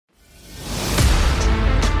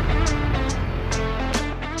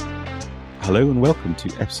Hello and welcome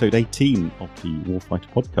to episode 18 of the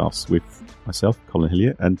Warfighter podcast with myself, Colin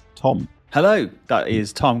Hillier, and Tom. Hello, that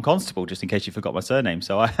is Tom Constable, just in case you forgot my surname.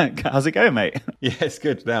 So how's it going, mate? Yeah, it's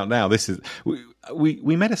good. Now this is...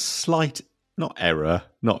 We made a slight... Not error.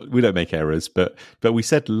 We don't make errors, but we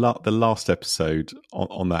said the last episode,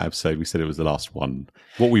 on that episode, we said it was the last one.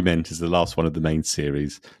 What we meant is the last one of the main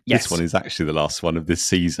series. Yes. This one is actually the last one of this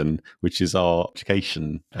season, which is our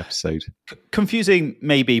education episode. Confusing,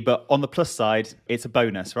 maybe, but on the plus side, it's a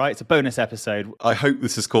bonus, right? It's a bonus episode. I hope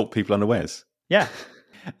this has caught people unawares. Yeah.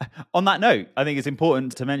 On that note, I think it's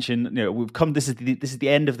important to mention, we've come. This is the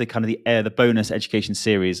end of the bonus education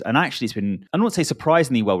series, and actually, it's been, I don't want to say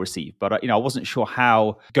surprisingly well received, but I wasn't sure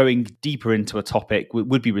how going deeper into a topic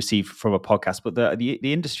would be received from a podcast. But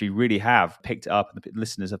the industry really have picked it up, and the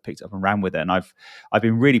listeners have picked it up and ran with it. And I've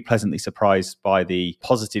been really pleasantly surprised by the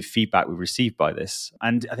positive feedback we've received by this.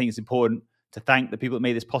 And I think it's important to thank the people that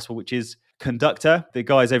made this possible, which is Conductor. The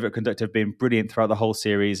guys over at Conductor have been brilliant throughout the whole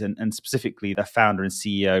series, and specifically their founder and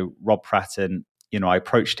CEO, Rob Pratton. I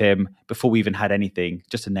approached him before we even had anything,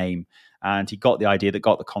 just a name, and he got the idea,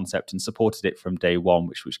 got the concept, and supported it from day one,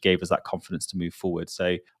 which gave us that confidence to move forward.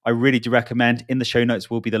 So I really do recommend. In the show notes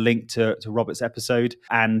will be the link to Robert's episode,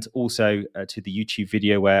 and also to the YouTube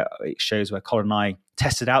video where it shows where Colin and I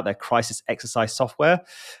tested out their crisis exercise software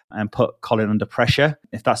and put Colin under pressure.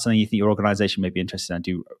 If that's something you think your organization may be interested in, I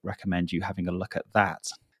do recommend you having a look at that.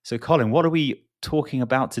 So Colin, what are we talking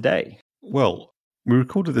about today? Well, we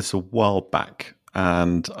recorded this a while back,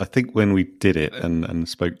 and I think when we did it and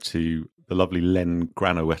spoke to the lovely Len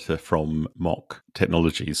Granowetter from Mock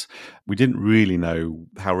Technologies, we didn't really know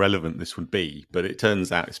how relevant this would be, but it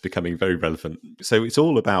turns out it's becoming very relevant. So it's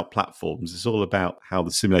all about platforms. It's all about how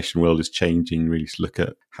the simulation world is changing, really to look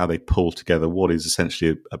at how they pull together what is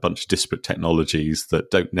essentially a bunch of disparate technologies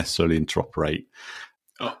that don't necessarily interoperate.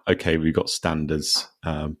 Okay, we've got standards,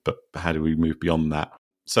 but how do we move beyond that?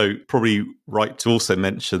 So probably right to also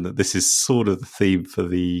mention that this is sort of the theme for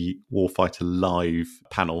the Warfighter Live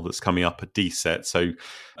panel that's coming up at DSET. So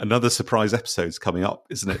another surprise episode is coming up,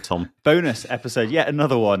 isn't it, Tom? Bonus episode, yet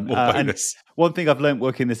another one. Bonus. And one thing I've learned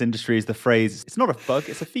working in this industry is the phrase, it's not a bug,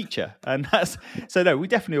 it's a feature. And we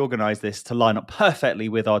definitely organised this to line up perfectly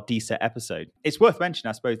with our DSET episode. It's worth mentioning,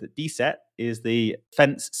 I suppose, that DSET is the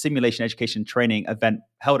Defence Simulation Education Training event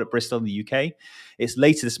held at Bristol in the UK. It's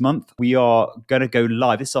later this month. We are going to go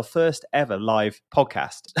live. This is our first ever live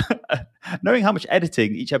podcast. Knowing how much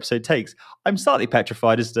editing each episode takes, I'm slightly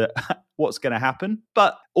petrified as to what's going to happen.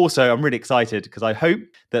 But also, I'm really excited because I hope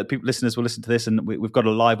that listeners will listen to this, and we've got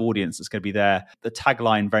a live audience that's going to be there. The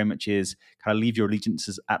tagline very much is kind of leave your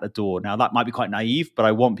allegiances at the door. Now, that might be quite naive, but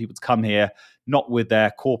I want people to come here not with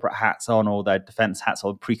their corporate hats on or their defense hats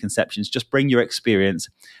or preconceptions. Just bring your experience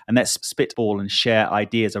and let's spitball and share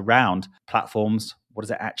ideas around platforms. What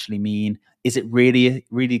does it actually mean? Is it really,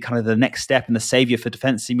 really kind of the next step and the savior for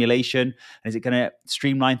defense simulation? And is it going to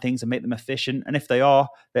streamline things and make them efficient? And if they are,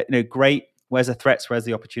 great. Where's the threats? Where's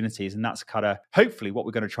the opportunities? And that's kind of hopefully what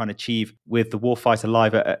we're going to try and achieve with the Warfighter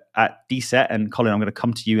Live at DSET. And Colin, I'm going to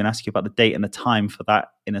come to you and ask you about the date and the time for that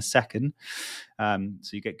in a second. So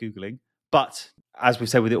you get Googling. But as we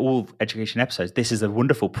said with all education episodes, this is a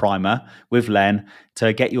wonderful primer with Len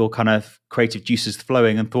to get your kind of creative juices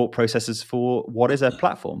flowing and thought processes for what is a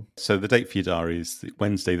platform. So the date for your diary is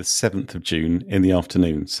Wednesday, the 7th of June in the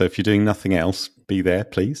afternoon. So if you're doing nothing else, be there,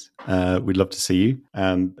 please. We'd love to see you.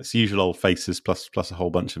 And it's usual old faces plus a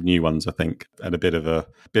whole bunch of new ones, I think, and a bit of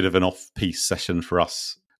an off-piece session for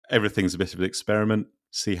us. Everything's a bit of an experiment.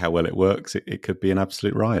 See how well it works. It could be an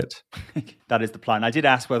absolute riot. That is the plan. I did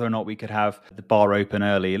ask whether or not we could have the bar open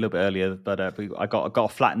early, a little bit earlier, but I got a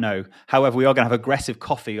flat no. However, we are going to have aggressive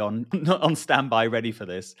coffee on standby, ready for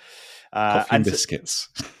this. Coffee and biscuits.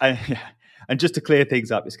 And just to clear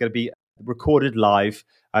things up, it's going to be recorded live.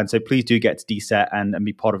 And so please do get to DSET and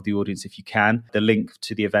be part of the audience if you can. The link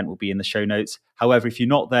to the event will be in the show notes. However, if you're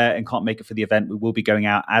not there and can't make it for the event, we will be going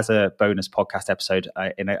out as a bonus podcast episode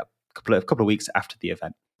in a couple of weeks after the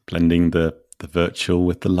event. Blending the virtual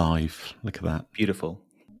with the live. Look at that. Beautiful.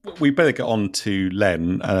 We better get on to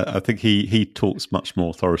Len. I think he talks much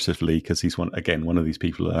more authoritatively because he's one of these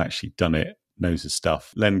people that have actually done it, knows his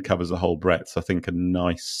stuff. Len covers the whole breadth. So I think a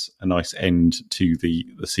nice end to the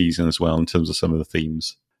season as well in terms of some of the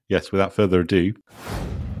themes. Yes, without further ado.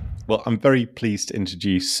 Well, I'm very pleased to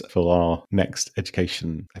introduce for our next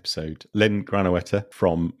education episode, Len Granowetter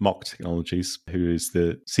from Mock Technologies, who is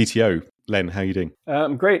the CTO. Len, how are you doing?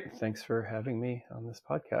 Great. Thanks for having me on this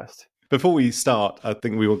podcast. Before we start, I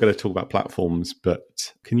think we were going to talk about platforms,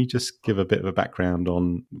 but can you just give a bit of a background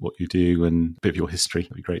on what you do and a bit of your history?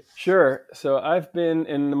 That'd be great. Sure. So I've been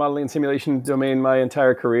in the modeling and simulation domain my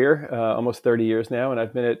entire career, almost 30 years now, and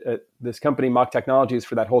I've been at this company, Mock Technologies,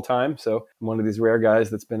 for that whole time. So I'm one of these rare guys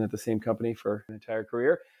that's been at the same company for an entire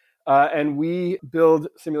career. And we build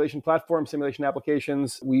simulation platforms, simulation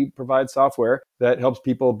applications. We provide software that helps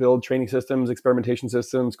people build training systems, experimentation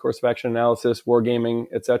systems, course of action analysis, wargaming,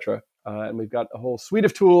 etc. And we've got a whole suite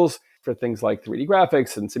of tools for things like 3D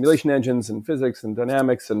graphics and simulation engines and physics and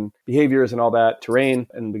dynamics and behaviors and all that, terrain.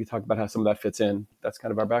 And we can talk about how some of that fits in. That's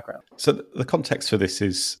kind of our background. So the context for this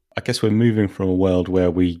is, I guess we're moving from a world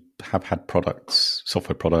where we have had products,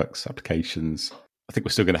 software products, applications. I think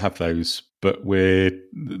we're still going to have those, but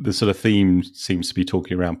the sort of theme seems to be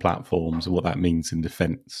talking around platforms and what that means in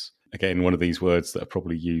defense. Again, one of these words that are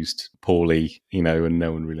probably used poorly, and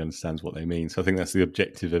no one really understands what they mean. So I think that's the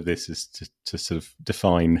objective of this, is to sort of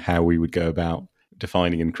define how we would go about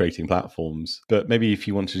defining and creating platforms. But maybe if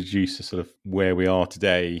you want to introduce a sort of where we are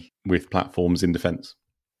today with platforms in defense.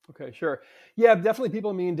 Okay, sure. Yeah, definitely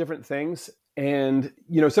people mean different things. And,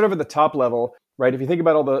 sort of at the top level, right, if you think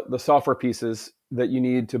about all the software pieces that you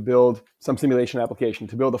need to build some simulation application,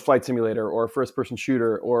 to build a flight simulator or a first-person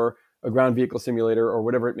shooter or a ground vehicle simulator or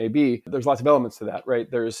whatever it may be, there's lots of elements to that, right?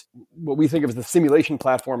 There's what we think of as the simulation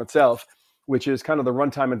platform itself, which is kind of the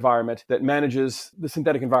runtime environment that manages the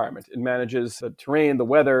synthetic environment. It manages the terrain, the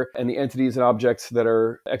weather, and the entities and objects that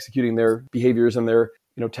are executing their behaviors and their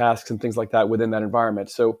tasks and things like that within that environment.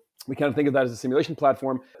 So we kind of think of that as a simulation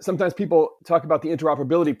platform. Sometimes people talk about the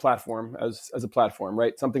interoperability platform as a platform,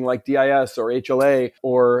 right? Something like DIS or HLA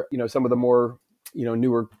or, some of the more,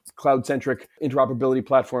 newer cloud-centric interoperability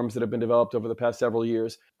platforms that have been developed over the past several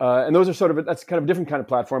years. And those are that's kind of a different kind of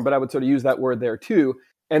platform, but I would sort of use that word there too.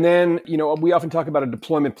 And then, we often talk about a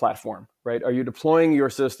deployment platform, right? Are you deploying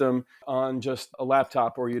your system on just a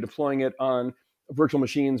laptop, or are you deploying it on virtual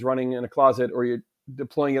machines running in a closet, or are you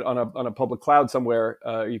deploying it on a public cloud somewhere?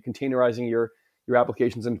 Are you containerizing your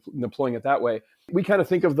applications and deploying it that way? We kind of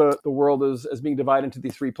think of the world as being divided into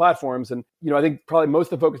these three platforms. And, I think probably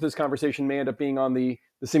most of the focus of this conversation may end up being on the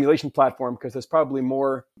simulation platform, because there's probably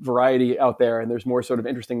more variety out there and there's more sort of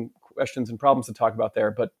interesting questions and problems to talk about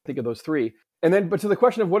there. But think of those three. And then, but to the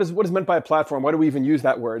question of what is meant by a platform, why do we even use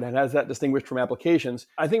that word? And how is that distinguished from applications?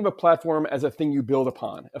 I think of a platform as a thing you build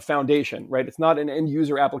upon, a foundation, right? It's not an end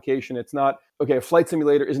user application. It's not, okay, a flight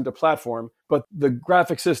simulator isn't a platform, but the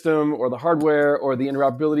graphic system or the hardware or the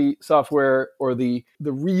interoperability software or the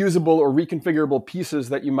reusable or reconfigurable pieces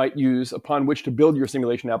that you might use upon which to build your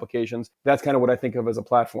simulation applications, that's kind of what I think of as a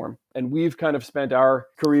platform. And we've kind of spent our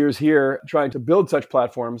careers here trying to build such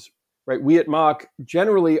platforms, right? We at Mock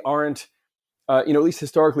generally aren't, at least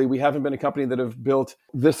historically, we haven't been a company that have built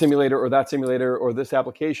this simulator or that simulator or this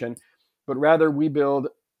application, but rather we build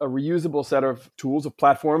a reusable set of tools, of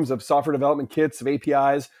platforms, of software development kits, of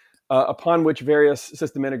APIs, upon which various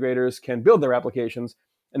system integrators can build their applications,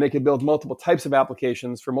 and they can build multiple types of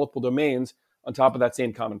applications for multiple domains on top of that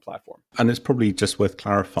same common platform. And it's probably just worth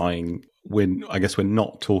clarifying, I guess we're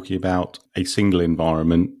not talking about a single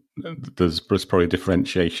environment. There's probably a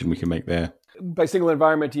differentiation we can make there. By single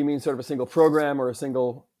environment, do you mean sort of a single program or a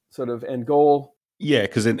single sort of end goal? Yeah,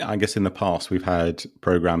 because I guess in the past we've had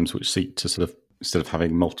programs which seek to sort of, instead of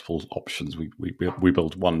having multiple options, we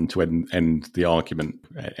build one to end the argument,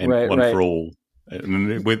 for all.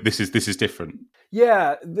 And this is different.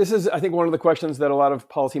 Yeah, this is, I think, one of the questions that a lot of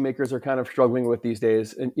policymakers are kind of struggling with these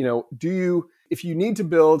days. And, if you need to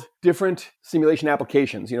build different simulation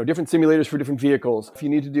applications, different simulators for different vehicles, if you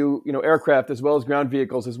need to do, aircraft as well as ground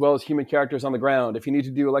vehicles, as well as human characters on the ground, if you need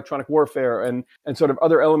to do electronic warfare and sort of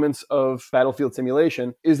other elements of battlefield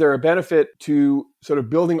simulation, is there a benefit to sort of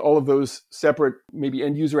building all of those separate, maybe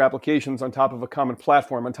end user applications on top of a common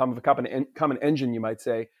platform, on top of a common engine, you might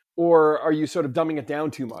say? Or are you sort of dumbing it down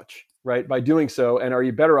too much, right, by doing so? And are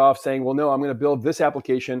you better off saying, well, no, I'm going to build this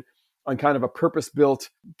application on kind of a purpose-built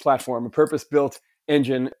platform, a purpose-built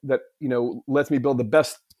engine that, lets me build the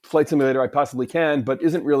best flight simulator I possibly can, but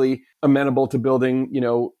isn't really amenable to building,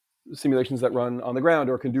 simulations that run on the ground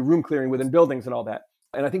or can do room clearing within buildings and all that.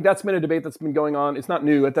 And I think that's been a debate that's been going on. It's not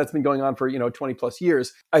new. That's been going on for, 20 plus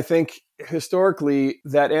years. I think historically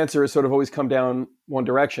that answer has sort of always come down one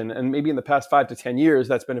direction. And maybe in the past 5 to 10 years,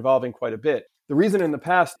 that's been evolving quite a bit. The reason in the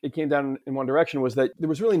past it came down in one direction was that there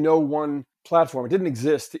was really no one platform. It didn't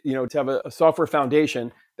exist, to have a software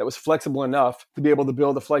foundation that was flexible enough to be able to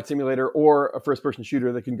build a flight simulator or a first-person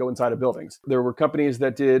shooter that can go inside of buildings. There were companies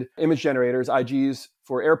that did image generators, IGs,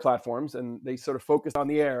 for air platforms, and they sort of focused on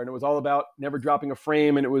the air. And it was all about never dropping a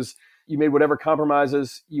frame. And it was, you made whatever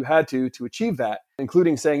compromises you had to achieve that,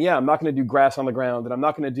 including saying, yeah, I'm not going to do grass on the ground, and I'm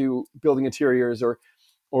not going to do building interiors or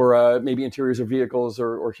maybe interiors of vehicles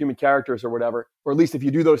or human characters or whatever. Or at least if you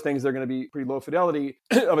do those things, they're going to be pretty low fidelity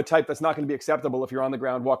of a type that's not going to be acceptable if you're on the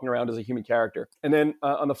ground walking around as a human character. And then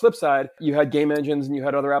on the flip side, you had game engines and you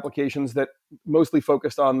had other applications that mostly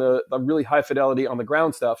focused on the really high fidelity on the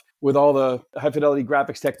ground stuff with all the high fidelity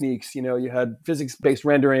graphics techniques. You had physics-based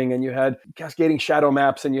rendering, and you had cascading shadow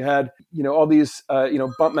maps, and you had, all these,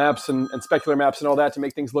 bump maps and specular maps and all that to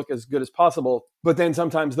make things look as good as possible. But then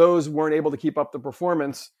sometimes those weren't able to keep up the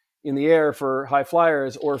performance in the air for high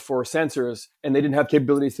flyers or for sensors, and they didn't have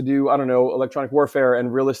capabilities to do, electronic warfare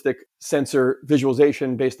and realistic sensor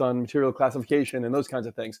visualization based on material classification and those kinds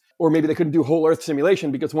of things. Or maybe they couldn't do whole Earth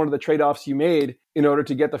simulation because one of the trade-offs you made in order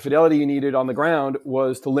to get the fidelity you needed on the ground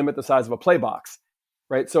was to limit the size of a play box,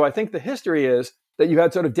 right? So I think the history is that you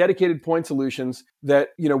had sort of dedicated point solutions that,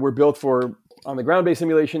 were built for on the ground-based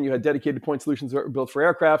simulation. You had dedicated point solutions that were built for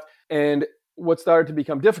aircraft. And what started to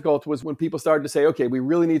become difficult was when people started to say, okay, we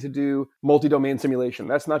really need to do multi-domain simulation.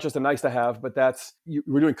 That's not just a nice to have, but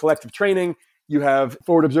we're doing collective training. You have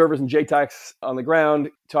forward observers and JTACs on the ground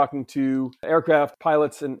talking to aircraft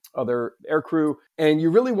pilots and other aircrew. And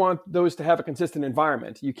you really want those to have a consistent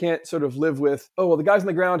environment. You can't sort of live with, the guys on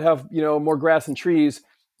the ground have, more grass and trees,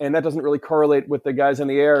 and that doesn't really correlate with the guys in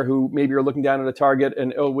the air who maybe are looking down at a target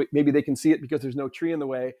and, maybe they can see it because there's no tree in the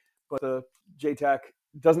way, but the JTAC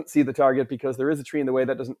doesn't see the target because there is a tree in the way.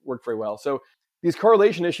 That doesn't work very well. So these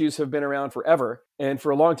correlation issues have been around forever. And for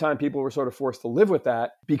a long time, people were sort of forced to live with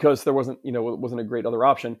that because there wasn't a great other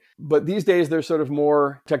option. But these days, there's sort of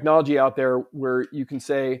more technology out there where you can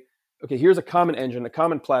say, okay, here's a common engine, a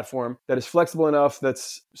common platform that is flexible enough,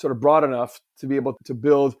 that's sort of broad enough to be able to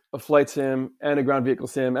build a flight sim and a ground vehicle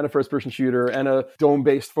sim and a first-person shooter and a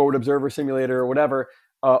dome-based forward observer simulator or whatever,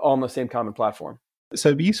 all on the same common platform. So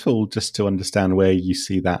it'd be useful just to understand where you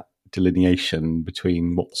see that delineation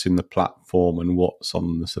between what's in the platform and what's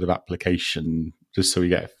on the sort of application, just so we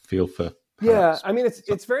get a feel for. Yeah, I mean,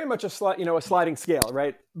 it's very much a sliding scale,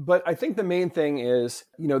 right? But I think the main thing is,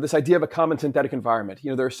 this idea of a common synthetic environment.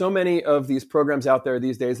 There are so many of these programs out there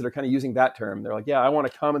these days that are kind of using that term. They're like, yeah, I want a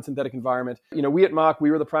common synthetic environment. We at Mach,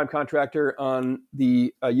 we were the prime contractor on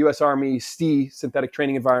the U.S. Army STE synthetic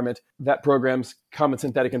training environment, that program's common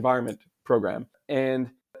synthetic environment program. And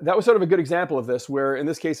that was sort of a good example of this, where in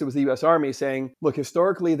this case, it was the U.S. Army saying, look,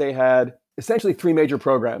 historically, they had essentially three major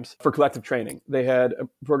programs for collective training. They had a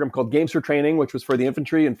program called Games for Training, which was for the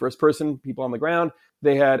infantry and first person, people on the ground.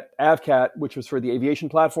 They had AVCAT, which was for the aviation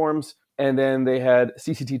platforms. And then they had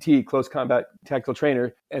CCTT, Close Combat Tactical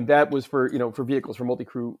Trainer. And that was for, for vehicles, for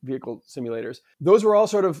multi-crew vehicle simulators. Those were all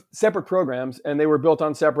sort of separate programs, and they were built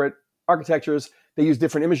on separate architectures. They used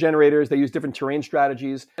different image generators. They used different terrain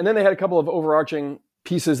strategies. And then they had a couple of overarching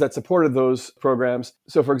pieces that supported those programs.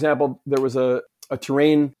 So, for example, there was a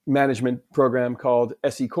terrain management program called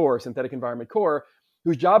SE Core, Synthetic Environment Core,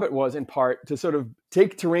 whose job it was in part to sort of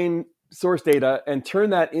take terrain source data and turn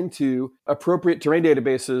that into appropriate terrain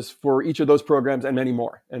databases for each of those programs and many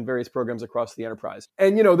more, and various programs across the enterprise.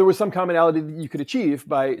 And, there was some commonality that you could achieve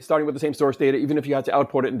by starting with the same source data, even if you had to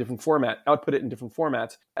output it in different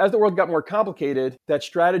formats. As the world got more complicated, that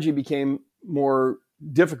strategy became more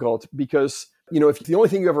difficult because, if the only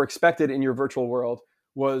thing you ever expected in your virtual world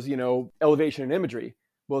was, elevation and imagery,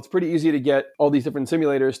 well, it's pretty easy to get all these different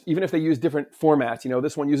simulators, even if they use different formats.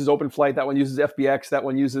 This one uses OpenFlight, that one uses FBX, that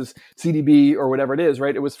one uses CDB or whatever it is,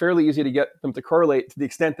 right? It was fairly easy to get them to correlate to the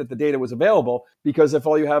extent that the data was available, because if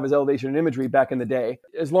all you have is elevation and imagery back in the day,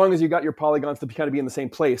 as long as you got your polygons to kind of be in the same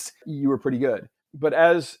place, you were pretty good. But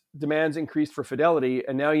as demands increased for fidelity,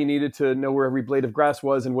 and now you needed to know where every blade of grass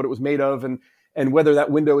was and what it was made of, and whether that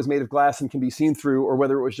window is made of glass and can be seen through, or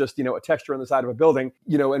whether it was just, a texture on the side of a building,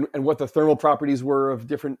 and what the thermal properties were of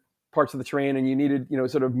different parts of the terrain. And you needed,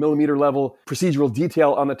 sort of millimeter level procedural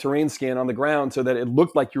detail on the terrain scan on the ground so that it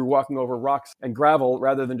looked like you were walking over rocks and gravel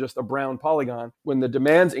rather than just a brown polygon. When the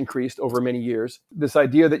demands increased over many years, this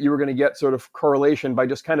idea that you were going to get sort of correlation by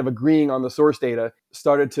just kind of agreeing on the source data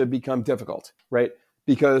started to become difficult, right?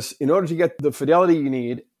 Because in order to get the fidelity you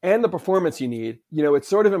need and the performance you need, it's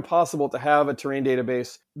sort of impossible to have a terrain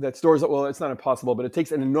database that stores, well, it's not impossible, but it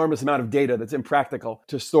takes an enormous amount of data that's impractical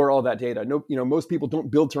to store all that data. No, most people don't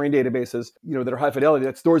build terrain databases, that are high fidelity,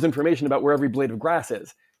 that stores information about where every blade of grass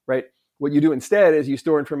is, right? What you do instead is you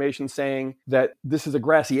store information saying that this is a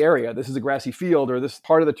grassy area, this is a grassy field, or this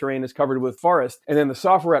part of the terrain is covered with forest. And then the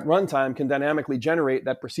software at runtime can dynamically generate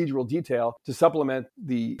that procedural detail to supplement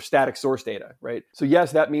the static source data, right? So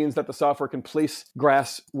yes, that means that the software can place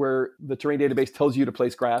grass where the terrain database tells you to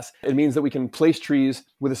place grass. It means that we can place trees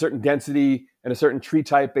with a certain density and a certain tree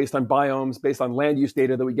type based on biomes, based on land use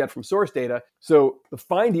data that we get from source data. So the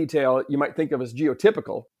fine detail you might think of as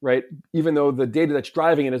geotypical, right? Even though the data that's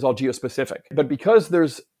driving it is all geospecific. But because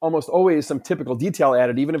there's almost always some typical detail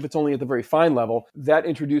added, even if it's only at the very fine level, that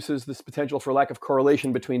introduces this potential for lack of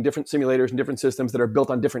correlation between different simulators and different systems that are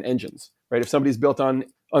built on different engines, right? If somebody's built on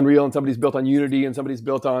Unreal and somebody's built on Unity and somebody's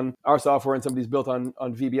built on our software and somebody's built on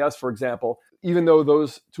VBS, for example, even though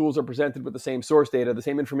those tools are presented with the same source data, the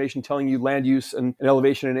same information telling you land use and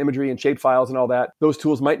elevation and imagery and shape files and all that, those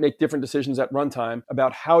tools might make different decisions at runtime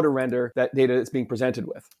about how to render that data that's being presented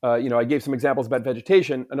with. I gave some examples about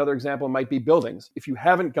vegetation. Another example might be buildings. If you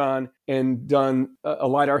haven't gone and done a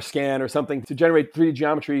LiDAR scan or something to generate 3D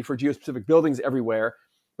geometry for geospecific buildings everywhere,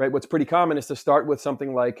 right? What's pretty common is to start with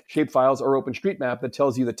something like shapefiles or OpenStreetMap that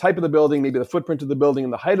tells you the type of the building, maybe the footprint of the building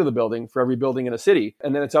and the height of the building for every building in a city.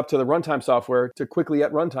 And then it's up to the runtime software to quickly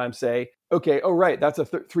at runtime say, okay, oh, right, that's a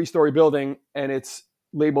 3-story building and it's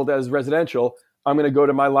labeled as residential. I'm going to go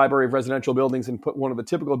to my library of residential buildings and put one of the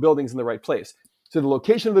typical buildings in the right place. So the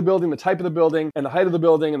location of the building, the type of the building, and the height of the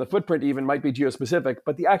building, and the footprint even might be geospecific,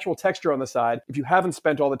 but the actual texture on the side, if you haven't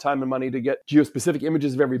spent all the time and money to get geospecific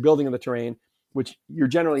images of every building in the terrain, which you're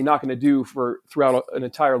generally not going to do throughout an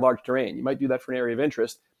entire large terrain. You might do that for an area of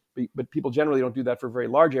interest, but people generally don't do that for very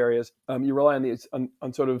large areas. You rely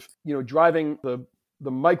on sort of driving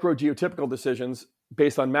the micro geotypical decisions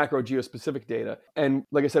based on macro geospecific data. And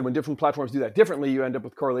like I said, when different platforms do that differently, you end up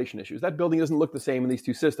with correlation issues. That building doesn't look the same in these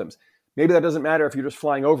two systems. Maybe that doesn't matter if you're just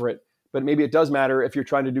flying over it, but maybe it does matter if you're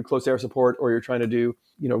trying to do close air support or you're trying to do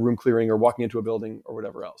room clearing or walking into a building or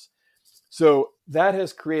whatever else. So that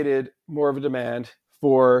has created more of a demand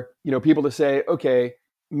for people to say, okay,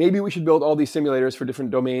 maybe we should build all these simulators for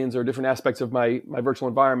different domains or different aspects of my virtual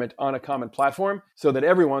environment on a common platform so that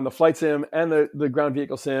everyone, the flight sim and the ground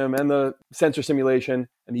vehicle sim and the sensor simulation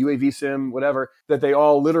and the UAV sim, whatever, that they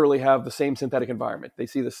all literally have the same synthetic environment. They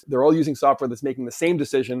see this, they're all using software that's making the same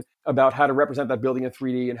decision about how to represent that building in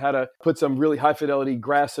 3D and how to put some really high fidelity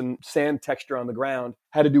grass and sand texture on the ground,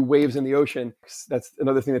 how to do waves in the ocean. That's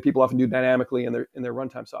another thing that people often do dynamically in their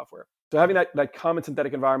runtime software. So having that common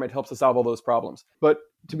synthetic environment helps to solve all those problems. But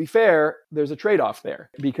to be fair, there's a trade-off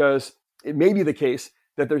there because it may be the case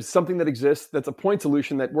that there's something that exists that's a point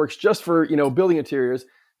solution that works just for building interiors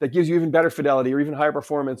that gives you even better fidelity or even higher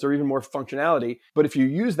performance or even more functionality. But if you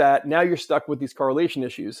use that, now you're stuck with these correlation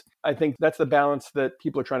issues. I think that's the balance that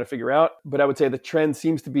people are trying to figure out. But I would say the trend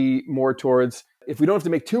seems to be more towards, if we don't have to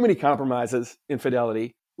make too many compromises in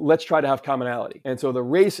fidelity, let's try to have commonality. And so the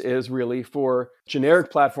race is really for generic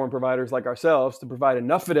platform providers like ourselves to provide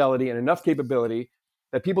enough fidelity and enough capability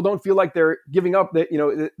that people don't feel like they're giving up, that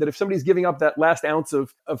if somebody's giving up that last ounce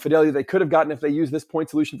of fidelity they could have gotten if they use this point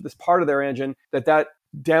solution for this part of their engine, that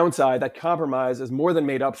downside, that compromise is more than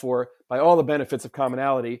made up for by all the benefits of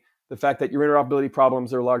commonality. The fact that your interoperability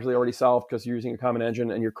problems are largely already solved because you're using a common engine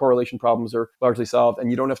and your correlation problems are largely solved. And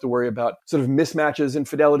you don't have to worry about sort of mismatches in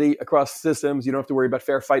fidelity across systems. You don't have to worry about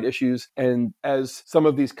fair fight issues. And as some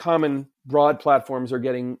of these common broad platforms are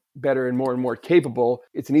getting better and more capable,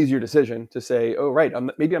 it's an easier decision to say, oh, right,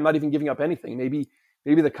 maybe I'm not even giving up anything.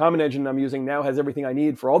 Maybe the common engine I'm using now has everything I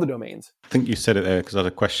need for all the domains. I think you said it there because I had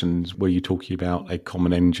a question, were you talking about a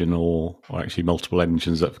common engine or actually multiple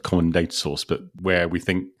engines at a common data source? But where we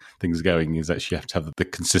think things are going is actually you have to have the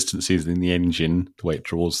consistencies in the engine, the way it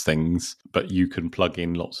draws things, but you can plug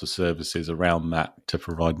in lots of services around that to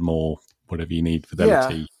provide more whatever you need,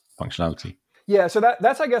 fidelity, functionality. Yeah, so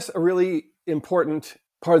that's, I guess, a really important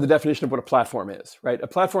part of the definition of what a platform is, right? A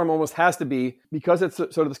platform almost has to be, because it's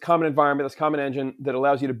sort of this common environment, this common engine that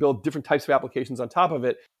allows you to build different types of applications on top of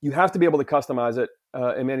it, you have to be able to customize it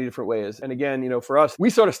in many different ways. And again, for us,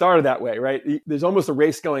 we sort of started that way, right? There's almost a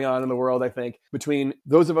race going on in the world, I think, between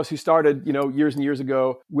those of us who started, years and years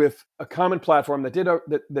ago with a common platform that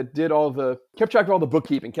kept track of all the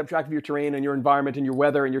bookkeeping, kept track of your terrain and your environment and your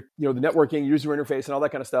weather and your, the networking, user interface and all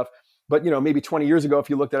that kind of stuff. But, maybe 20 years ago, if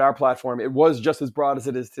you looked at our platform, it was just as broad as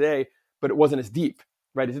it is today, but it wasn't as deep,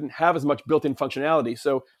 right? It didn't have as much built-in functionality.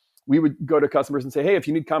 So we would go to customers and say, hey, if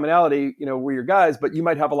you need commonality, we're your guys, but you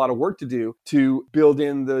might have a lot of work to do to build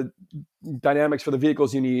in the dynamics for the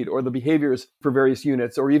vehicles you need, or the behaviors for various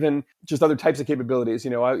units, or even just other types of capabilities.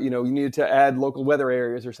 You needed to add local weather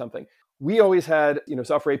areas or something. We always had,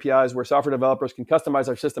 software APIs where software developers can customize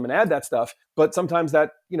our system and add that stuff. But sometimes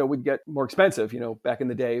that, would get more expensive, back in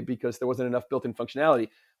the day, because there wasn't enough built-in functionality.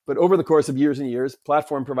 But over the course of years and years,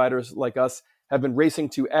 platform providers like us have been racing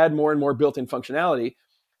to add more and more built-in functionality,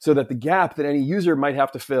 so that the gap that any user might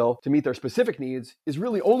have to fill to meet their specific needs is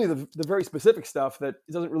really only the very specific stuff that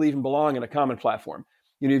doesn't really even belong in a common platform.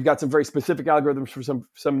 You've got some very specific algorithms for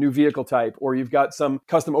some new vehicle type, or you've got some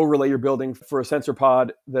custom overlay you're building for a sensor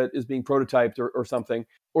pod that is being prototyped or something,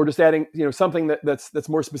 or just adding something that's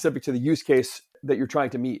more specific to the use case that you're trying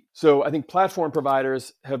to meet. So I think platform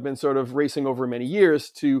providers have been sort of racing over many years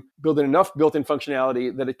to build in enough built-in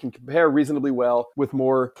functionality that it can compare reasonably well with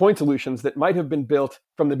more point solutions that might have been built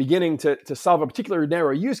from the beginning to solve a particular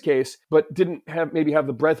narrow use case, but didn't have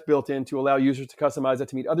the breadth built in to allow users to customize it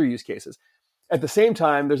to meet other use cases. At the same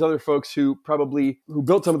time, there's other folks who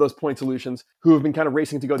built some of those point solutions who have been kind of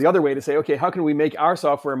racing to go the other way to say, okay, how can we make our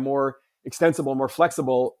software more extensible, more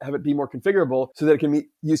flexible, have it be more configurable so that it can meet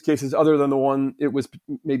use cases other than the one it was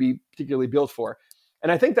maybe particularly built for. And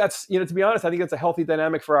I think that's, to be honest, I think that's a healthy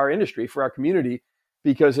dynamic for our industry, for our community,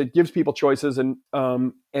 because it gives people choices. And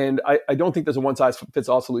I don't think there's a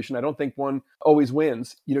one-size-fits-all solution. I don't think one always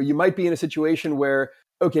wins. You might be in a situation where,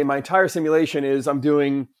 okay, my entire simulation is I'm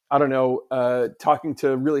doing, talking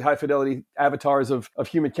to really high fidelity avatars of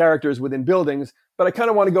human characters within buildings, but I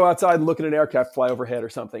kind of want to go outside and look at an aircraft fly overhead or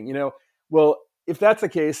something. Well, if that's the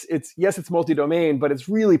case, it's multi-domain, but it's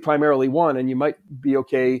really primarily one, and you might be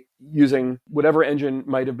okay using whatever engine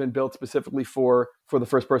might have been built specifically for the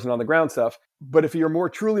first person on the ground stuff. But if you're more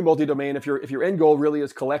truly multi-domain, if your end goal really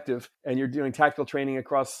is collective and you're doing tactical training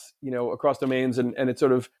across domains, and it's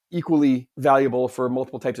sort of equally valuable for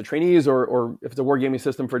multiple types of trainees, or if it's a wargaming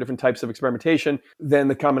system for different types of experimentation, then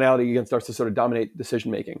the commonality again starts to sort of dominate decision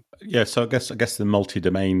making. Yeah, so I guess the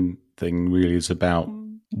multi-domain thing really is about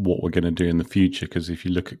what we're going to do in the future, because if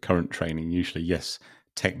you look at current training, usually, yes,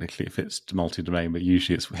 technically it fits multi-domain, but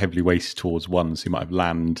usually it's heavily weighted towards one. So you might have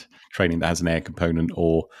land training that has an air component,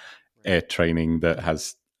 or air training that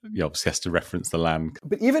has, obviously has to reference the land.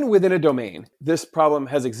 But even within a domain, this problem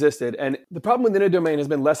has existed. And the problem within a domain has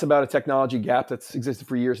been less about a technology gap that's existed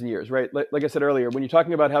for years and years, right? Like I said earlier, when you're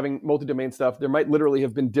talking about having multi-domain stuff, there might literally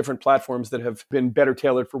have been different platforms that have been better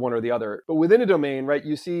tailored for one or the other. But within a domain, right,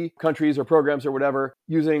 you see countries or programs or whatever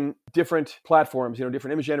using different platforms,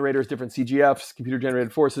 different image generators, different CGFs,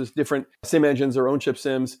 computer-generated forces, different sim engines or own-chip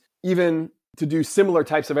sims, even to do similar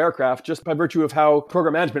types of aircraft just by virtue of how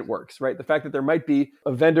program management works, right? The fact that there might be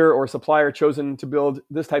a vendor or supplier chosen to build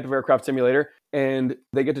this type of aircraft simulator, and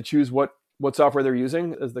they get to choose what software they're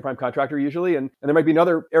using as the prime contractor usually. And there might be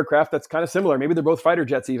another aircraft that's kind of similar. Maybe they're both fighter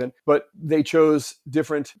jets even, but they chose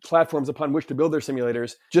different platforms upon which to build their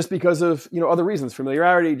simulators just because of, other reasons,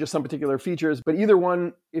 familiarity, just some particular features. But either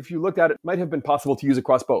one, if you looked at it, might have been possible to use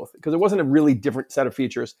across both because it wasn't a really different set of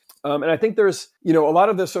features. And I think there's, a lot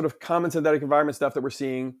of this sort of common synthetic environment stuff that we're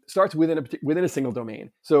seeing starts within a single domain.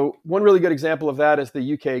 So one really good example of that is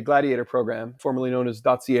the UK Gladiator program, formerly known as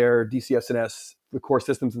 .CR, DCS&S, the core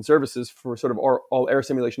systems and services for sort of all air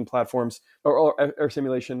simulation platforms or all air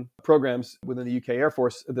simulation programs within the UK Air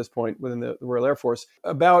Force at this point, within the Royal Air Force.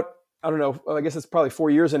 About, I guess it's probably 4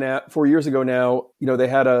 years ago now, they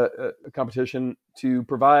had a competition to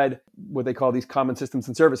provide what they call these common systems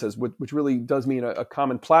and services, which really does mean a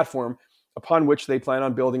common platform upon which they plan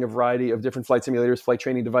on building a variety of different flight simulators, flight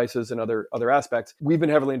training devices, and other aspects. We've been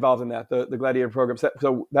heavily involved in that, the Gladiator program.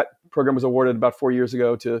 So that program was awarded about 4 years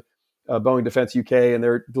ago to Boeing Defense UK, and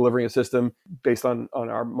they're delivering a system based on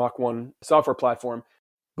our Mach 1 software platform.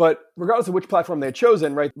 But regardless of which platform they had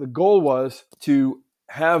chosen, right, the goal was to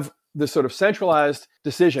have this sort of centralized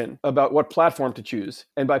decision about what platform to choose.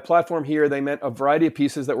 And by platform here, they meant a variety of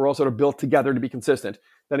pieces that were all sort of built together to be consistent.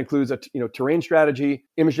 That includes a terrain strategy,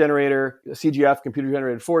 image generator, CGF,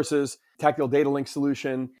 computer-generated forces, tactical data link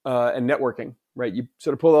solution, and networking, right? You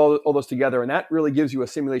sort of pull all those together, and that really gives you a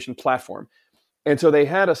simulation platform. And so they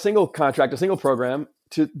had a single contract, a single program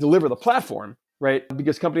to deliver the platform, right?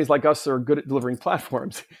 Because companies like us are good at delivering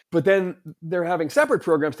platforms. But then they're having separate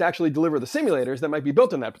programs to actually deliver the simulators that might be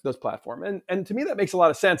built on those platform. And to me, that makes a lot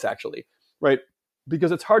of sense, actually, right?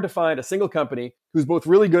 Because it's hard to find a single company who's both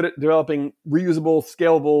really good at developing reusable,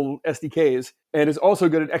 scalable SDKs and is also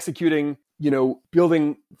good at executing,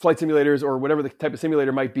 building flight simulators or whatever the type of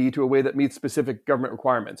simulator might be to a way that meets specific government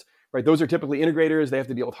requirements, right? Those are typically integrators. They have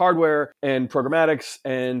to deal with hardware and programmatics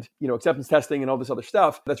and, acceptance testing and all this other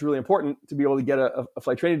stuff. That's really important to be able to get a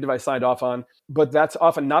flight training device signed off on. But that's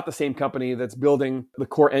often not the same company that's building the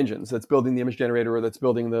core engines, that's building the image generator, or that's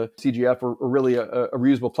building the CGF, or really a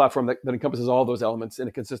reusable platform that encompasses all those elements in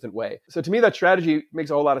a consistent way. So to me, that strategy makes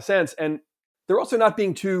a whole lot of sense. And they're also not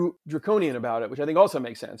being too draconian about it, which I think also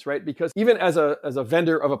makes sense, right? Because even as a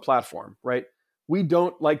vendor of a platform, right, we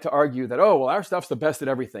don't like to argue that, oh, well, our stuff's the best at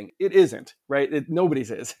everything. It isn't, right?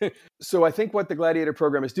 Nobody's is. So I think what the Gladiator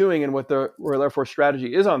program is doing, and what the Royal Air Force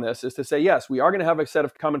strategy is on this, is to say, yes, we are going to have a set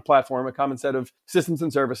of common platform, a common set of systems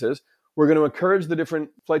and services. We're going to encourage the different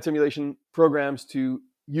flight simulation programs to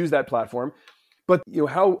use that platform. But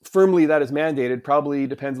how firmly that is mandated probably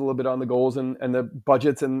depends a little bit on the goals and the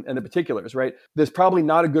budgets and the particulars, right? There's probably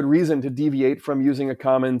not a good reason to deviate from using a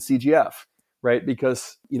common CGF, right?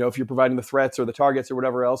 Because, if you're providing the threats or the targets or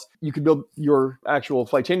whatever else, you could build your actual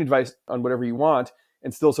flight training device on whatever you want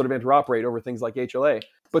and still sort of interoperate over things like HLA.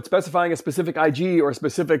 But specifying a specific IG or a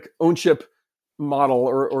specific own-chip model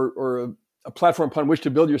or a platform upon which to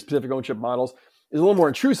build your specific own-chip models is a little more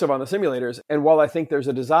intrusive on the simulators. And while I think there's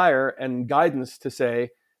a desire and guidance to say,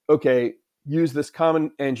 okay, use this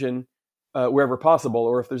common engine wherever possible,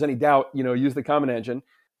 or if there's any doubt, use the common engine,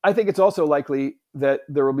 I think it's also likely that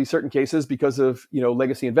there will be certain cases because of,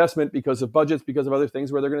 legacy investment, because of budgets, because of other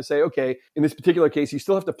things, where they're going to say, okay, in this particular case, you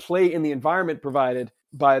still have to play in the environment provided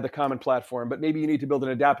by the common platform, but maybe you need to build an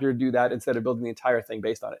adapter to do that instead of building the entire thing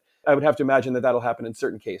based on it. I would have to imagine that that'll happen in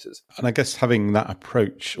certain cases. And I guess having that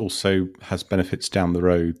approach also has benefits down the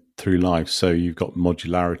road through life. So you've got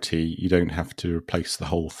modularity. You don't have to replace the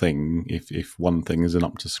whole thing. If one thing isn't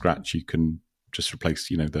up to scratch, you can just replace,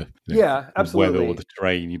 the absolutely. weather or the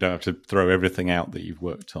terrain. You don't have to throw everything out that you've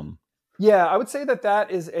worked on. Yeah, I would say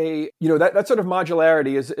that is that sort of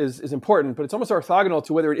modularity is important, but it's almost orthogonal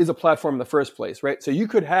to whether it is a platform in the first place, right? So you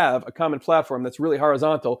could have a common platform that's really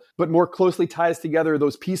horizontal, but more closely ties together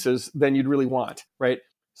those pieces than you'd really want, right?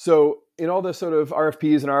 So in all the sort of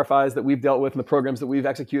RFPs and RFIs that we've dealt with and the programs that we've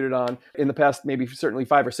executed on in the past, maybe certainly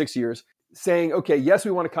 5 or 6 years, saying, okay, yes,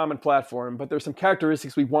 we want a common platform, but there's some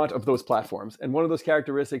characteristics we want of those platforms. And one of those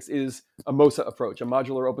characteristics is a MOSA approach, a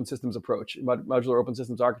modular open systems approach, modular open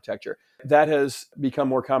systems architecture. That has become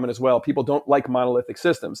more common as well. People don't like monolithic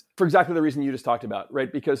systems for exactly the reason you just talked about, right?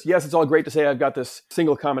 Because yes, it's all great to say I've got this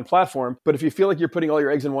single common platform, but if you feel like you're putting all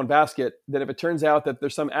your eggs in one basket, then if it turns out that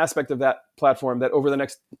there's some aspect of that platform that over the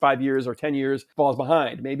next 5 years or 10 years falls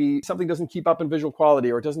behind, maybe something doesn't keep up in visual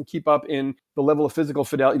quality or it doesn't keep up in the level of physical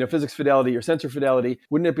fidelity, physics fidelity or sensor fidelity,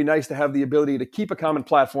 wouldn't it be nice to have the ability to keep a common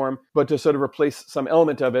platform, but to sort of replace some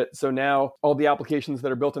element of it? So now all the applications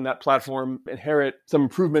that are built in that platform inherit some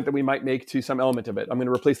improvement that we might make to some element of it. I'm going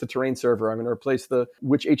to replace the terrain server. I'm going to replace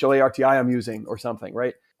which HLA RTI I'm using or something,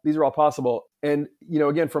 right? These are all possible. And,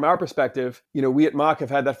 again, from our perspective, we at Mach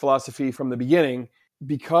have had that philosophy from the beginning,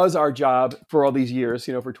 because our job for all these years,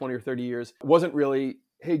 for 20 or 30 years, wasn't really,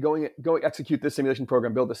 hey, go execute this simulation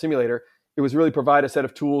program, build the simulator. It was really provide a set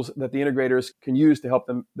of tools that the integrators can use to help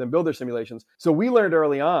them build their simulations. So we learned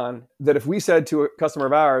early on that if we said to a customer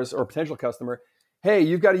of ours or a potential customer, hey,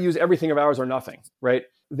 you've got to use everything of ours or nothing, right?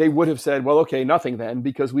 They would have said, well, okay, nothing then,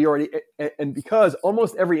 because because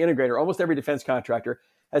almost every integrator, almost every defense contractor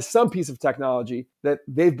has some piece of technology that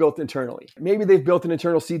they've built internally. Maybe they've built an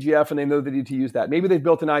internal CGF and they know they need to use that. Maybe they've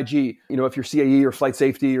built an IG, if you're CAE or flight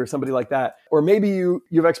safety or somebody like that. Or maybe you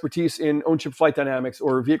have expertise in own-chip flight dynamics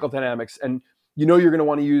or vehicle dynamics, and you're going to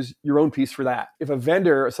want to use your own piece for that. If a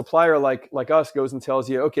vendor, a supplier like us goes and tells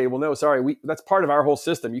you, okay, well, no, sorry, that's part of our whole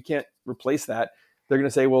system. You can't replace that. They're going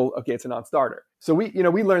to say, well, okay, it's a non-starter. So we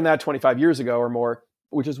learned that 25 years ago or more,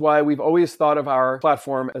 which is why we've always thought of our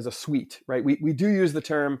platform as a suite, right? We do use the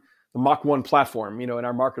term the Mach 1 platform, in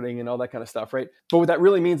our marketing and all that kind of stuff, right? But what that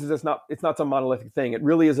really means is it's not some monolithic thing. It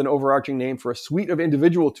really is an overarching name for a suite of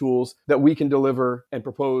individual tools that we can deliver and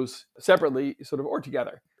propose separately, sort of, or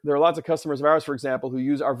together. There are lots of customers of ours, for example, who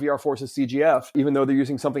use our VR Forces CGF, even though they're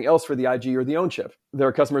using something else for the IG or the own chip. There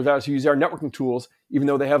are customers of ours who use our networking tools, even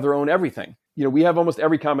though they have their own everything. We have almost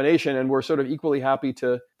every combination, and we're sort of equally happy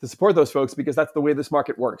to support those folks because that's the way this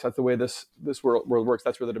market works. That's the way this world works.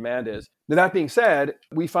 That's where the demand is. Now, that being said,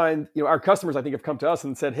 we find, our customers, I think, have come to us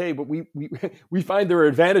and said, hey, but we find there are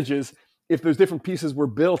advantages if those different pieces were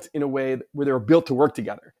built in a way where they were built to work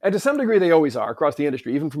together. And to some degree, they always are across the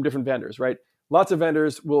industry, even from different vendors, right? Lots of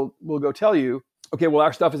vendors will go tell you, okay, well,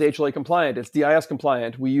 our stuff is HLA compliant. It's DIS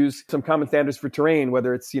compliant. We use some common standards for terrain,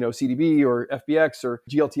 whether it's, CDB or FBX or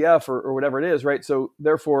GLTF or whatever it is, right? So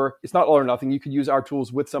therefore, it's not all or nothing. You could use our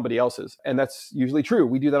tools with somebody else's. And that's usually true.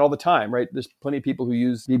 We do that all the time, right? There's plenty of people who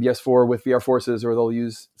use VBS4 with VR Forces, or they'll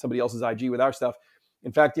use somebody else's IG with our stuff.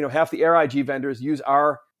 In fact, half the Air IG vendors use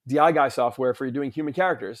our DI Guy software for doing human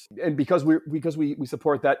characters, and because we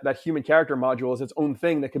support that human character module as its own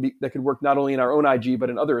thing that could work not only in our own IG but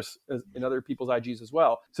in other people's IGs as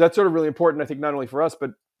well. So that's sort of really important, I think, not only for us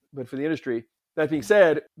but for the industry. That being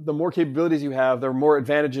said, the more capabilities you have, the more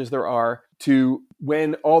advantages there are to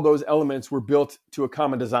when all those elements were built to a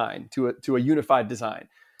common design, to a unified design.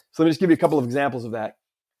 So let me just give you a couple of examples of that.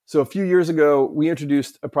 So a few years ago, we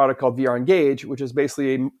introduced a product called VR Engage, which is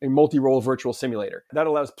basically a multi-role virtual simulator. That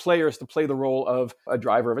allows players to play the role of a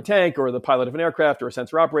driver of a tank or the pilot of an aircraft or a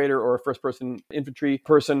sensor operator or a first-person infantry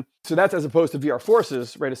person. So that's as opposed to VR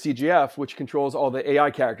Forces, right, a CGF, which controls all the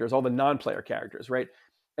AI characters, all the non-player characters, right?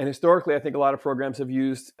 And historically, I think a lot of programs have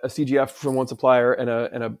used a CGF from one supplier and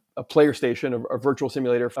a player station, a virtual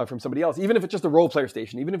simulator from somebody else, even if it's just a role player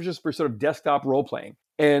station, even if it's just for sort of desktop role playing.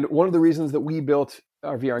 And one of the reasons that we built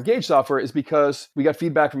our VR Engage software is because we got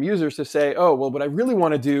feedback from users to say, oh, well, what I really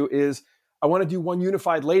want to do is I want to do one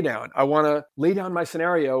unified laydown. I want to lay down my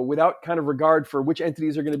scenario without kind of regard for which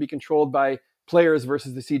entities are going to be controlled by players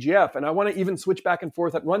versus the CGF. And I want to even switch back and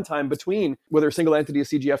forth at runtime between whether a single entity is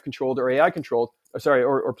CGF controlled or AI controlled,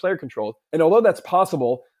 or player controlled. And although that's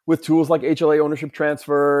possible with tools like HLA ownership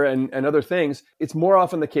transfer and other things, it's more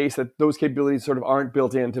often the case that those capabilities sort of aren't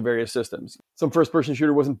built into various systems. Some first-person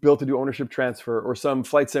shooter wasn't built to do ownership transfer, or some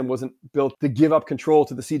flight sim wasn't built to give up control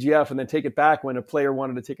to the CGF and then take it back when a player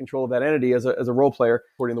wanted to take control of that entity as a role player,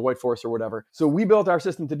 according to the White Force or whatever. So we built our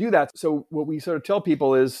system to do that. So what we sort of tell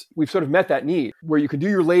people is we've sort of met that need, where you can do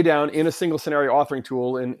your laydown in a single scenario authoring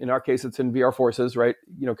tool. In our case, it's in VR Forces, right?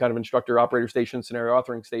 Kind of instructor operator station, scenario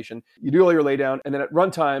authoring station. You do all your laydown, and then at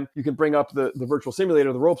runtime, you can bring up the virtual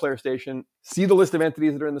simulator, the role player station, see the list of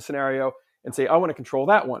entities that are in the scenario, and say, I want to control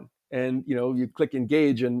that one. And you click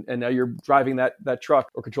engage, and now you're driving that truck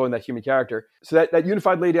or controlling that human character. So that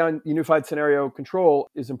unified laydown, unified scenario control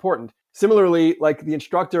is important. Similarly, like the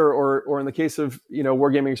instructor, or in the case of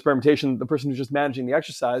wargaming experimentation, the person who's just managing the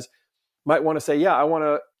exercise might want to say, yeah, I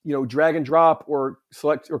want to drag and drop or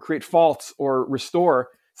select or create faults or restore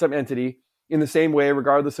some entity in the same way,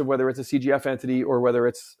 regardless of whether it's a CGF entity or whether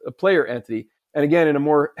it's a player entity. And again, in a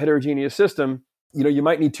more heterogeneous system, you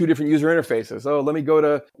might need two different user interfaces. Oh, let me go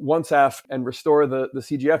to OneSAF and restore the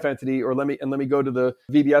CGF entity, or let me go to the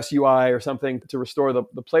VBS UI or something to restore the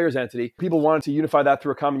player's entity. People wanted to unify that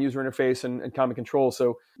through a common user interface and common control.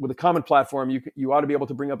 So with a common platform, you ought to be able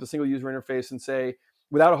to bring up the single user interface and say,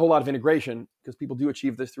 without a whole lot of integration, because people do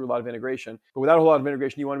achieve this through a lot of integration, but without a whole lot of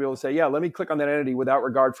integration, you want to be able to say, yeah, let me click on that entity without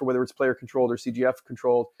regard for whether it's player controlled or CGF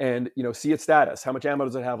controlled, and see its status. How much ammo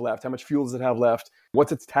does it have left? How much fuel does it have left?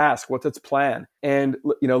 What's its task? What's its plan? And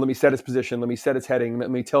let me set its position. Let me set its heading.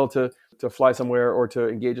 Let me tell it to fly somewhere or to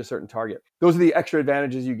engage a certain target. Those are the extra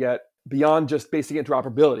advantages you get beyond just basic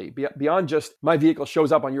interoperability, beyond just my vehicle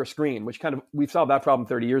shows up on your screen, which we've solved that problem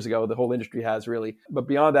 30 years ago. The whole industry has, really. But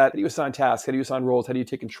beyond that, how do you assign tasks? How do you assign roles? How do you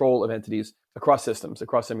take control of entities across systems,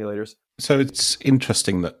 across simulators? So it's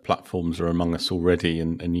interesting that platforms are among us already.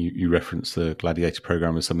 And you referenced the Gladiator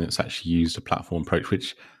program as something that's actually used a platform approach,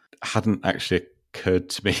 which hadn't actually occurred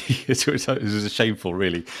to me. It was shameful,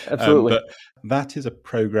 really. Absolutely. But that is a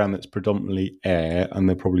program that's predominantly air, and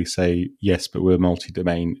they'll probably say, yes, but we're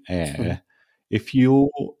multi-domain air. Mm-hmm. If you're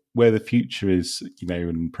where the future is,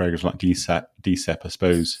 in programs like DSEP, I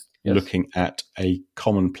suppose, yes, looking at a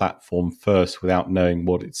common platform first without knowing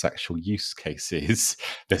what its actual use case is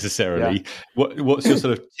necessarily. Yeah. What's your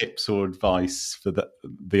sort of tips or advice for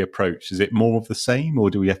the approach? Is it more of the same,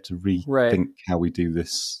 or do we have to rethink how we do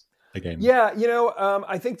this again? Yeah,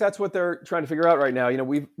 I think that's what they're trying to figure out right now.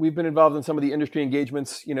 We've been involved in some of the industry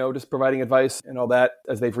engagements, just providing advice and all that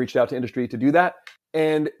as they've reached out to industry to do that.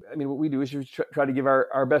 And I mean, what we do is just try to give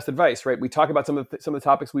our best advice, right? We talk about some of the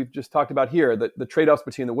topics we've just talked about here, the trade-offs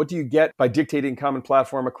between what do you get by dictating common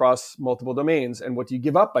platform across multiple domains, and what do you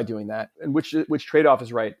give up by doing that, and which trade-off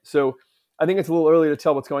is right. So I think it's a little early to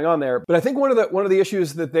tell what's going on there, but I think one of the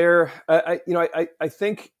issues that I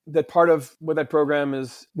think that part of what that program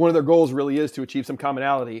is, one of their goals really is to achieve some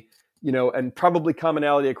commonality, and probably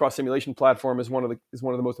commonality across simulation platform is one of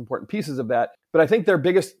the most important pieces of that. But I think their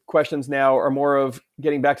biggest questions now are more of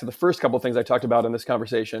getting back to the first couple of things I talked about in this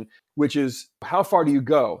conversation, which is how far do you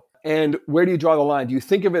go, and where do you draw the line? Do you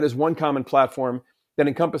think of it as one common platform, that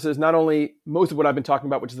encompasses not only most of what I've been talking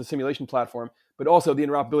about, which is the simulation platform, but also the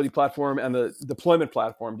interoperability platform and the deployment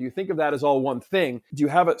platform? Do you think of that as all one thing? Do you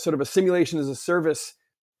have a sort of a simulation as a service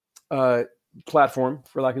platform,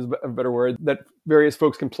 for lack of a better word, that various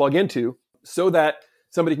folks can plug into so that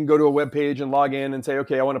somebody can go to a web page and log in and say,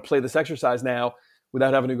 okay, I want to play this exercise now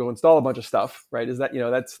without having to go install a bunch of stuff, right? Is that,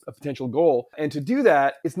 that's a potential goal. And to do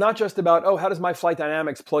that, it's not just about, how does my flight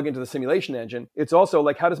dynamics plug into the simulation engine? It's also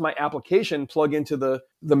like, how does my application plug into the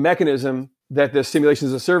mechanism that the simulation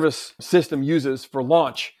as a service system uses for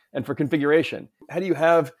launch and for configuration? How do you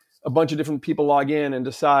have a bunch of different people log in and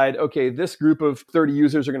decide, okay, this group of 30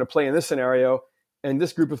 users are going to play in this scenario, and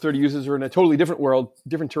this group of 30 users are in a totally different world,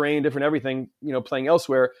 different terrain, different everything, playing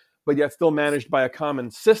elsewhere, but yet still managed by a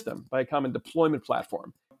common system, by a common deployment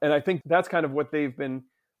platform. And I think that's kind of a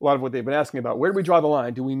lot of what they've been asking about. Where do we draw the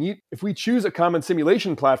line? If we choose a common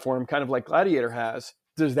simulation platform, kind of like Gladiator has,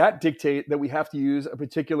 does that dictate that we have to use a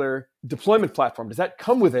particular deployment platform? Does that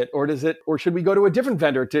come with it, or should we go to a different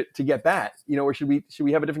vendor to get that? Or should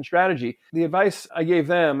we have a different strategy? The advice I gave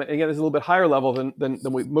them, again, is a little bit higher level than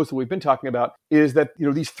most of what we've been talking about, is that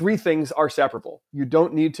these three things are separable. You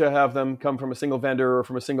don't need to have them come from a single vendor or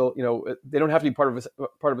from a single, they don't have to be part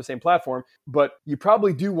of the same platform. But you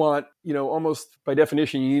probably do want, almost by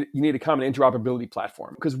definition, you need a common interoperability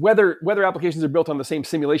platform, because whether applications are built on the same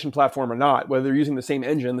simulation platform or not, whether they're using the same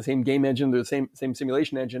engine, the same game engine, the same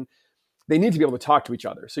simulation engine, they need to be able to talk to each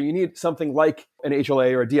other. So you need something like an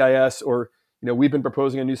HLA or a DIS, or we've been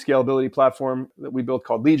proposing a new scalability platform that we built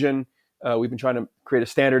called Legion. We've been trying to create a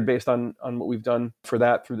standard based on what we've done for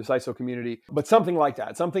that through this ISO community. But something like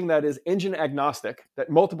that, something that is engine agnostic, that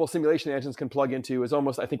multiple simulation engines can plug into, is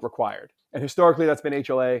almost, I think, required. And historically, that's been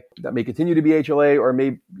HLA. That may continue to be HLA, or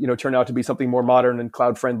may turn out to be something more modern and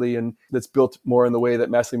cloud friendly, and that's built more in the way that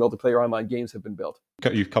massively multiplayer online games have been built.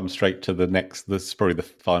 You've come straight to this is probably the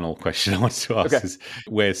final question I want to ask. Okay. Is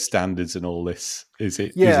where's standards in all this? Is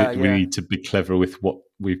it we need to be clever with what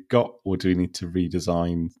we've got, or do we need to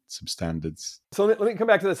redesign some standards? So let me come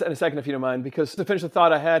back to this in a second, if you don't mind, because to finish the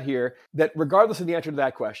thought I had here, that regardless of the answer to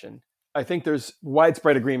that question, I think there's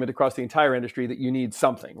widespread agreement across the entire industry that you need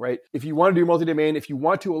something, right? If you want to do multi-domain, if you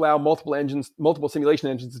want to allow multiple simulation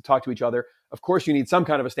engines to talk to each other, of course you need some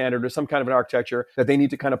kind of a standard or some kind of an architecture that they need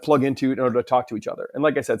to kind of plug into in order to talk to each other. And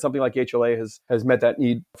like I said, something like HLA has met that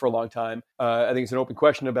need for a long time. I think it's an open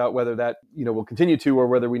question about whether that will continue to, or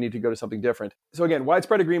whether we need to go to something different. So again,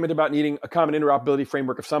 widespread agreement about needing a common interoperability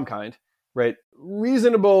framework of some kind, right?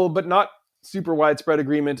 Reasonable, but not super widespread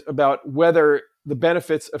agreement about whether the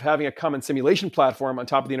benefits of having a common simulation platform on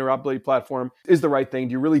top of the interoperability platform is the right thing.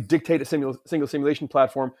 Do you really dictate a single simulation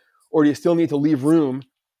platform, or do you still need to leave room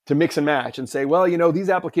to mix and match and say, well, these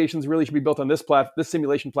applications really should be built on this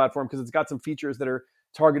simulation platform because it's got some features that are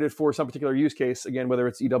targeted for some particular use case, again, whether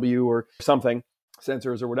it's EW or something,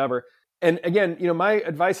 sensors or whatever. And again, my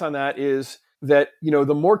advice on that is that,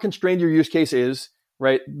 the more constrained your use case is,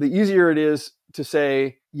 right, the easier it is to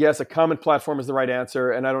say, yes, a common platform is the right answer,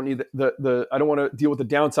 and I don't need I don't want to deal with the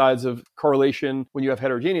downsides of correlation when you have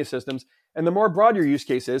heterogeneous systems. And the more broad your use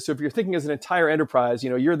case is, so if you're thinking as an entire enterprise,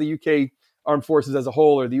 you're the UK Armed Forces as a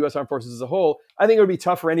whole, or the US Armed Forces as a whole, I think it would be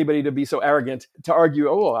tough for anybody to be so arrogant to argue,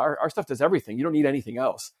 our stuff does everything. You don't need anything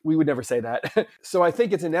else. We would never say that. So I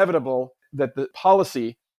think it's inevitable that the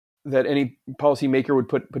policy that any policymaker would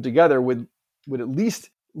put together would at least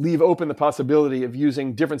leave open the possibility of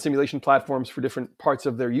using different simulation platforms for different parts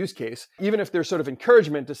of their use case, even if there's sort of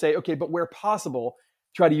encouragement to say, okay, but where possible,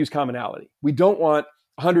 try to use commonality. We don't want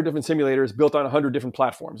 100 different simulators built on 100 different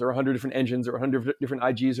platforms, or 100 different engines, or 100 different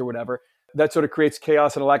IGs or whatever. That sort of creates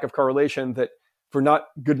chaos and a lack of correlation that for not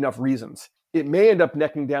good enough reasons. It may end up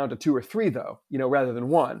necking down to 2 or 3 though, rather than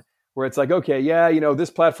 1, where it's like, okay, this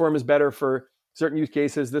platform is better for certain use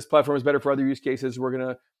cases. This platform is better for other use cases.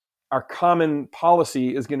 Our common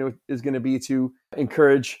policy is going to be to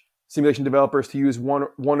encourage simulation developers to use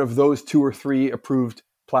one of those 2 or 3 approved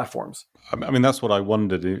platforms. I mean, that's what I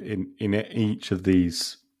wondered. In each of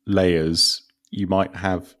these layers, you might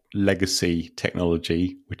have legacy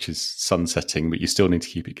technology, which is sunsetting, but you still need to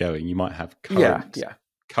keep it going. You might have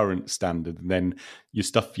current standard, and then your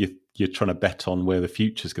stuff you're trying to bet on where the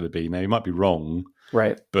future is going to be. Now, you might be wrong.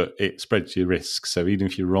 Right. But it spreads your risk. So even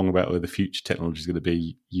if you're wrong about where the future technology is going to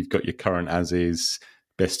be, you've got your current as is,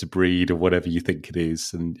 best of breed, or whatever you think it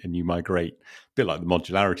is, and you migrate. A bit like the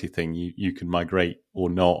modularity thing, you can migrate or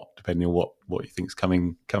not, depending on what you think is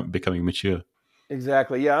becoming mature.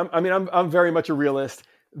 Exactly. Yeah. I'm very much a realist.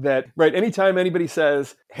 That, right, anytime anybody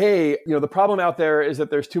says, hey, the problem out there is that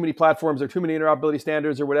there's too many platforms or too many interoperability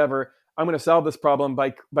standards or whatever, I'm going to solve this problem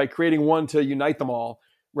by creating one to unite them all.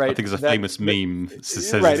 right? I think it's a famous meme that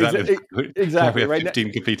says right, exactly. Exactly. We have Right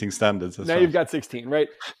 15 competing standards. now you've got 16, right?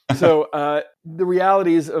 So the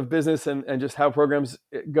realities of business and just how programs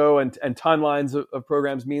go and timelines of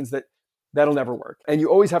programs means that that'll never work. And you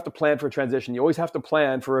always have to plan for a transition. You always have to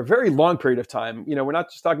plan for a very long period of time. We're not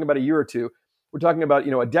just talking about a year or two. We're talking about,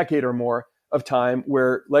 a decade or more of time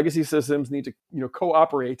where legacy systems need to,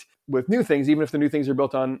 cooperate with new things, even if the new things are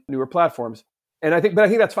built on newer platforms. And I think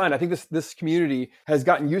that's fine. I think this community has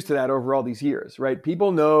gotten used to that over all these years, right?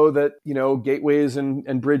 People know that, gateways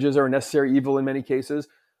and bridges are a necessary evil in many cases,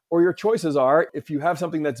 or your choices are, if you have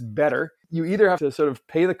something that's better, you either have to sort of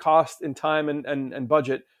pay the cost in time and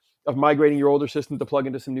budget of migrating your older system to plug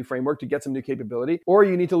into some new framework to get some new capability, or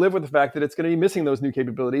you need to live with the fact that it's going to be missing those new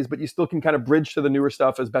capabilities, but you still can kind of bridge to the newer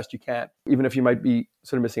stuff as best you can, even if you might be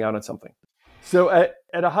sort of missing out on something. So at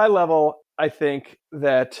a high level, I think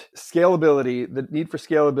that scalability, the need for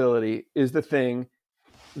scalability, is the thing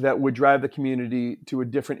that would drive the community to a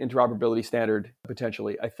different interoperability standard,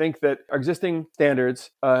 potentially. I think that our existing standards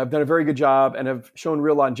have done a very good job and have shown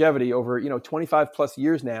real longevity over 25 plus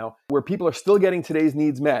years now, where people are still getting today's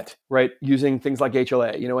needs met, right, using things like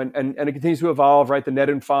HLA, and it continues to evolve, right, the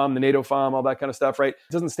NetInFOM, the NATO FOM, all that kind of stuff, right?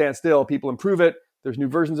 It doesn't stand still. People improve it. There's new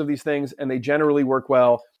versions of these things, and they generally work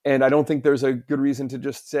well. And I don't think there's a good reason to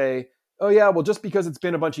just say, oh yeah, well, just because it's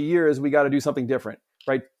been a bunch of years, we got to do something different,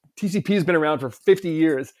 right? TCP has been around for 50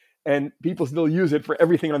 years and people still use it for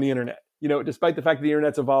everything on the internet, despite the fact that the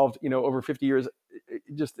internet's evolved, over 50 years,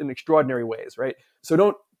 just in extraordinary ways, right? So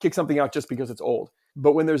don't kick something out just because it's old.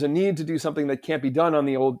 But when there's a need to do something that can't be done on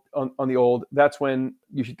the old, that's when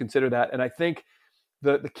you should consider that. And I think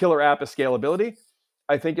the killer app is scalability.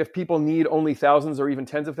 I think if people need only thousands or even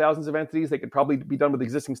tens of thousands of entities, they could probably be done with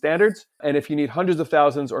existing standards. And if you need hundreds of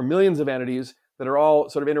thousands or millions of entities that are all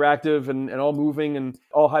sort of interactive and all moving and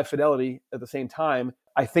all high fidelity at the same time,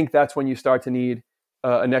 I think that's when you start to need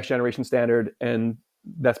a next generation standard. And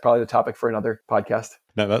that's probably the topic for another podcast.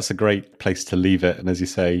 No, that's a great place to leave it. And as you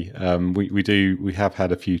say, we have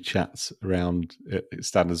had a few chats around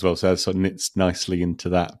standards as well, so that sort of knits nicely into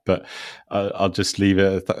that. But I'll just leave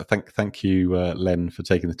it. Thank you, Len, for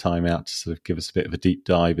taking the time out to sort of give us a bit of a deep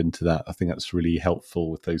dive into that. I think that's really helpful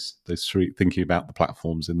with those three, thinking about the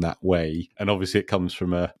platforms in that way. And obviously, it comes from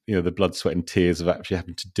the blood, sweat, and tears of actually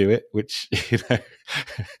having to do it, which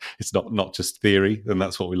it's not just theory, and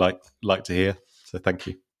that's what we like to hear. So thank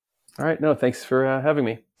you. All right. No, thanks for having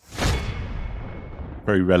me.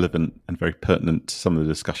 Very relevant and very pertinent to some of the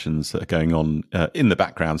discussions that are going on in the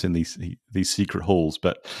backgrounds in these secret halls.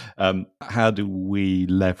 But how do we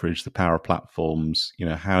leverage the power of platforms?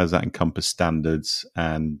 How does that encompass standards?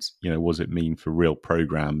 And, what does it mean for real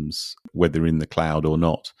programs, whether in the cloud or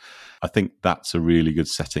not? I think that's a really good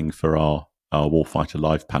setting for our Warfighter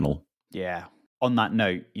Live panel. Yeah. On that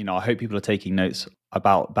note, I hope people are taking notes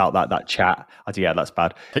about that chat. Yeah, that's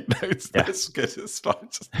bad. Take notes. Yeah. That's good. It's fine.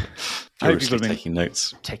 I hope people are taking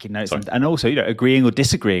notes. And also, agreeing or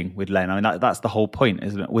disagreeing with Len. I mean, that's the whole point,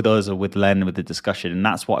 isn't it? With us or with Len, with the discussion, and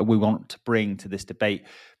that's what we want to bring to this debate.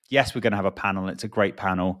 Yes, we're going to have a panel. It's a great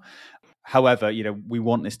panel. However, we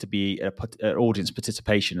want this to be an audience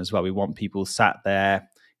participation as well. We want people sat there,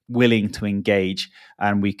 willing to engage,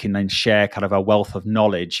 and we can then share kind of our wealth of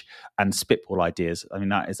knowledge and spitball ideas. I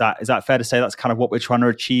mean, is that fair to say that's kind of what we're trying to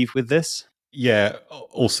achieve with this? Yeah,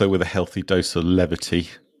 also with a healthy dose of levity.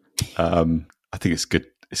 I think it's good.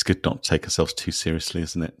 It's good not to take ourselves too seriously,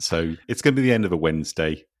 isn't it? So it's going to be the end of a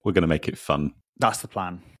Wednesday. We're going to make it fun. That's the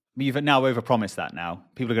plan. You've now overpromised that now.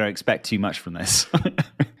 People are going to expect too much from this.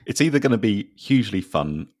 It's either going to be hugely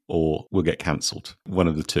fun or we'll get cancelled. One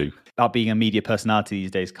of the two. About being a media personality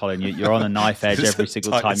these days, Colin, you're on a knife edge every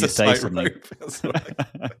single time you say something.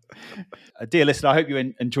 Dear listener, I hope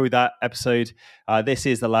you enjoyed that episode. This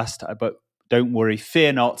is the last, but don't worry,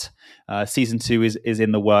 fear not. Season 2 is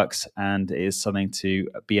in the works and is something to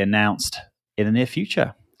be announced in the near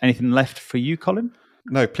future. Anything left for you, Colin?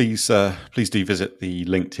 No, please do visit the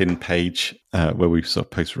LinkedIn page where we sort of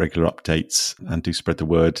post regular updates and do spread the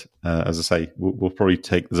word. As I say, we'll probably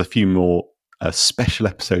there's a few more special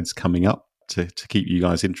episodes coming up to keep you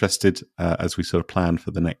guys interested as we sort of plan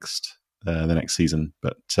for the next season.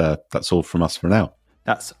 But that's all from us for now.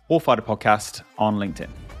 That's Warfighter Podcast on LinkedIn.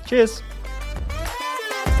 Cheers.